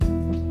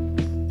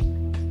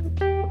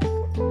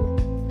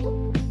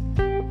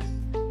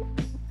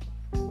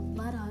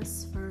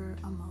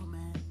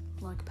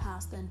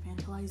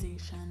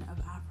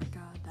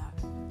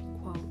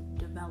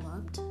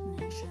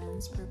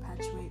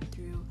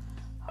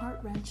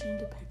heart-wrenching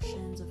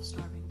depictions of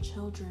starving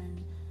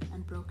children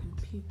and broken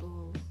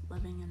people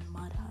living in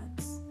mud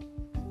huts.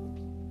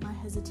 My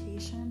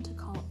hesitation to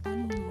call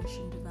any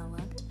nation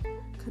developed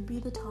could be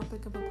the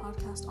topic of a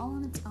podcast all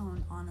on its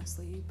own,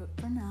 honestly, but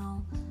for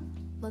now,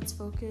 let's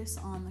focus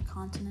on the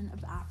continent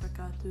of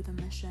Africa through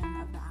the mission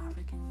of the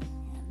African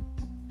Union.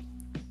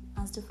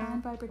 As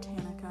defined by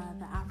Britannica,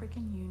 the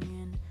African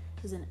Union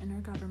is an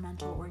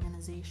intergovernmental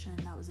organization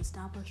that was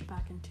established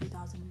back in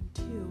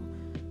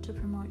 2002 to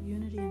promote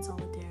unity and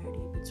solidarity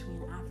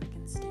between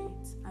African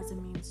states as a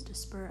means to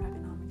spur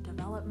economic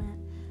development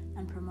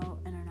and promote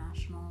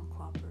international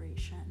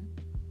cooperation.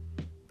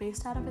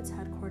 Based out of its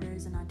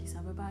headquarters in Addis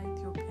Ababa,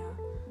 Ethiopia,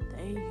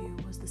 the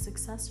AU was the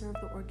successor of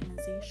the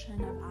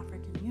Organization of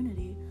African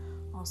Unity,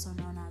 also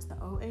known as the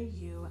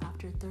OAU,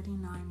 after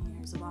 39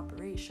 years of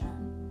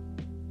operation.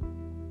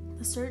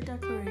 The CERT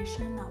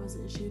Declaration that was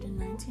issued in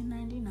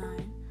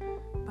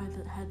 1999 by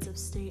the heads of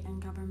state and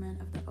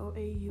government of the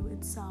OAU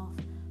itself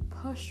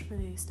pushed for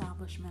the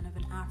establishment of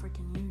an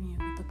African Union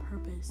with the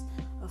purpose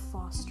of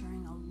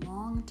fostering a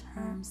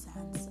long-term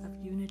sense of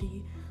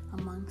unity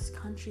amongst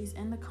countries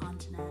in the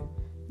continent,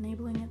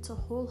 enabling it to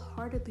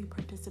wholeheartedly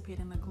participate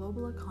in the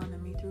global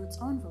economy through its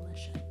own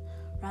volition,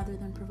 rather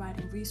than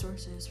providing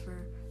resources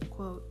for,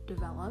 quote,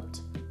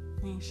 developed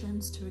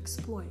nations to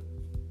exploit.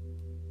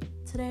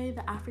 Today,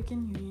 the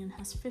African Union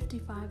has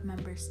 55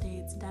 member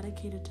states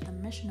dedicated to the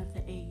mission of the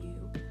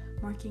AU,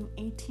 marking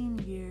 18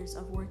 years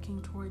of working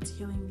towards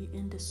healing the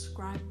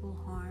indescribable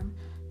harm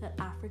that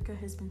Africa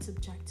has been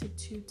subjected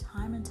to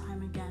time and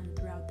time again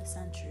throughout the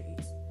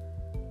centuries.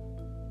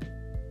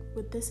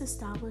 With this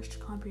established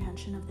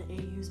comprehension of the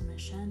AU's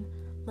mission,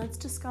 let's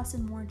discuss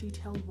in more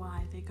detail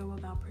why they go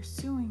about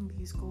pursuing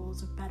these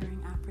goals of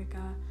bettering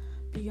Africa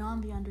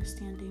beyond the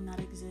understanding that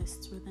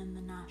exists within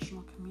the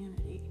national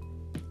community.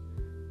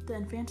 The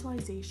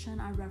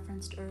infantilization I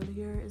referenced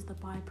earlier is the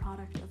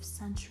byproduct of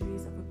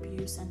centuries of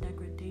abuse and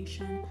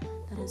degradation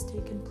that has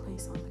taken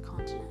place on the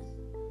continent.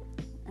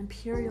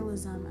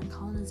 Imperialism and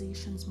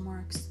colonization's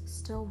marks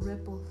still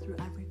ripple through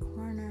every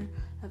corner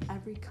of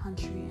every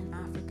country in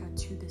Africa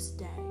to this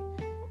day,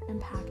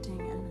 impacting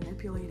and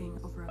manipulating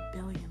over 1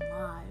 billion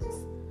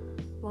lives.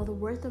 While the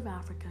worth of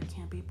Africa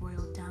can't be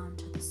boiled down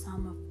to the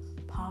sum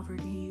of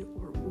poverty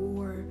or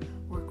war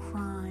or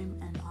crime,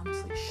 and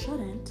honestly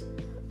shouldn't,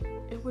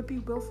 it would be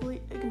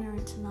willfully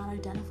ignorant to not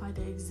identify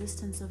the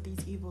existence of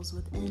these evils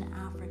within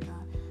Africa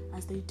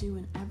as they do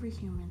in every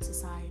human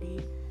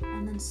society,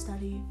 and then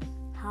study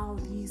how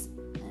these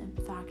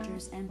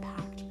factors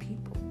impact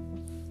people.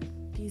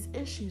 These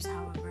issues,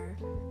 however,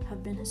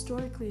 have been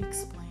historically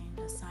explained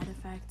as side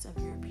effects of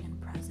European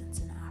presence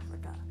in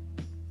Africa.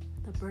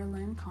 The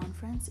Berlin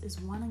Conference is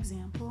one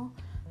example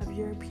of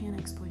European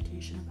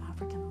exploitation of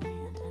African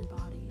land and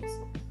bodies.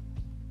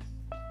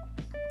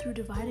 Through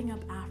dividing up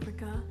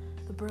Africa,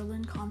 the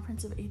Berlin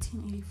Conference of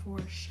 1884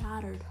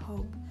 shattered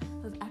hope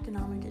of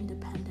economic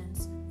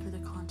independence for the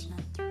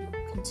continent through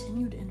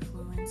continued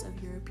influence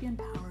of European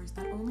powers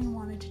that only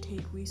wanted to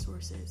take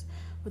resources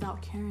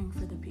without caring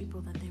for the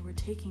people that they were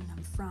taking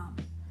them from.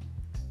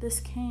 This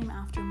came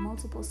after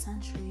multiple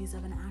centuries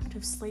of an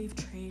active slave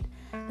trade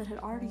that had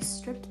already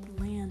stripped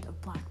the land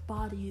of black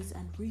bodies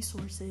and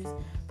resources,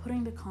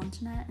 putting the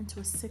continent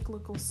into a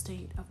cyclical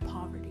state of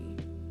poverty.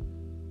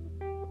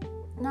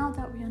 Now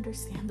that we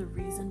understand the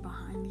reason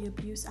behind the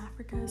abuse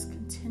Africa has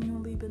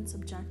continually been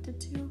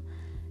subjected to,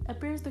 it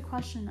bears the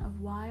question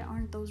of why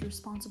aren't those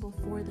responsible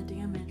for the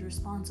damage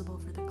responsible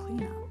for the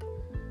cleanup?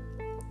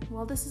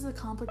 While this is a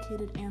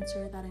complicated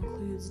answer that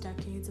includes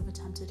decades of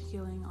attempted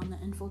healing on the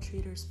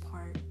infiltrators'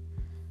 part,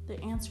 the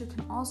answer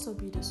can also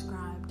be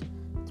described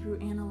through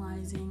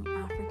analyzing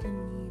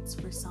African needs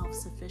for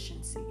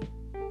self-sufficiency.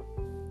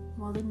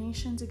 While the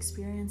nations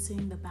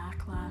experiencing the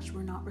backlash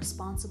were not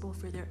responsible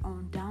for their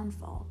own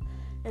downfall,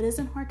 it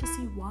isn't hard to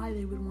see why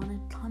they would want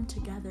to come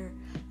together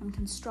and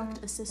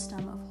construct a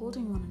system of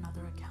holding one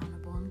another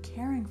accountable and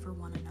caring for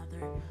one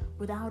another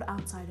without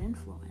outside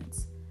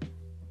influence.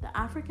 The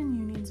African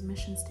Union's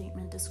mission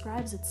statement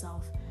describes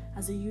itself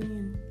as a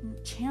union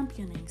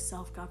championing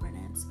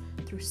self-governance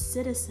through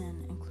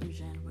citizen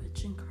inclusion,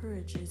 which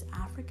encourages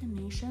African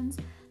nations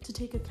to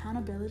take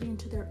accountability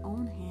into their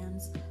own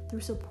hands through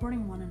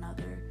supporting one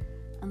another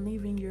and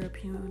leaving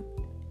European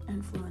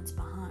influence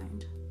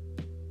behind.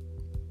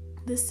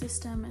 This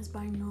system is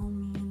by no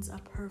means a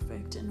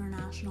perfect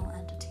international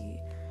entity.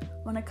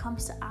 When it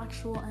comes to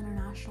actual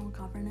international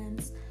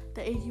governance,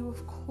 the AU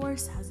of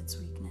course has its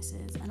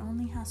weaknesses and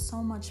only has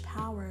so much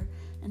power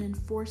in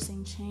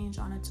enforcing change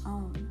on its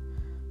own.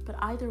 But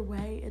either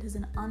way, it is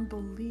an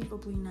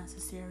unbelievably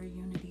necessary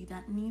unity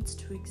that needs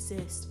to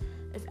exist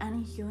if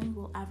any healing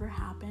will ever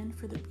happen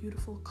for the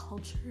beautiful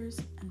cultures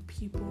and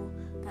people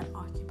that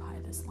occupy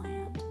this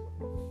land.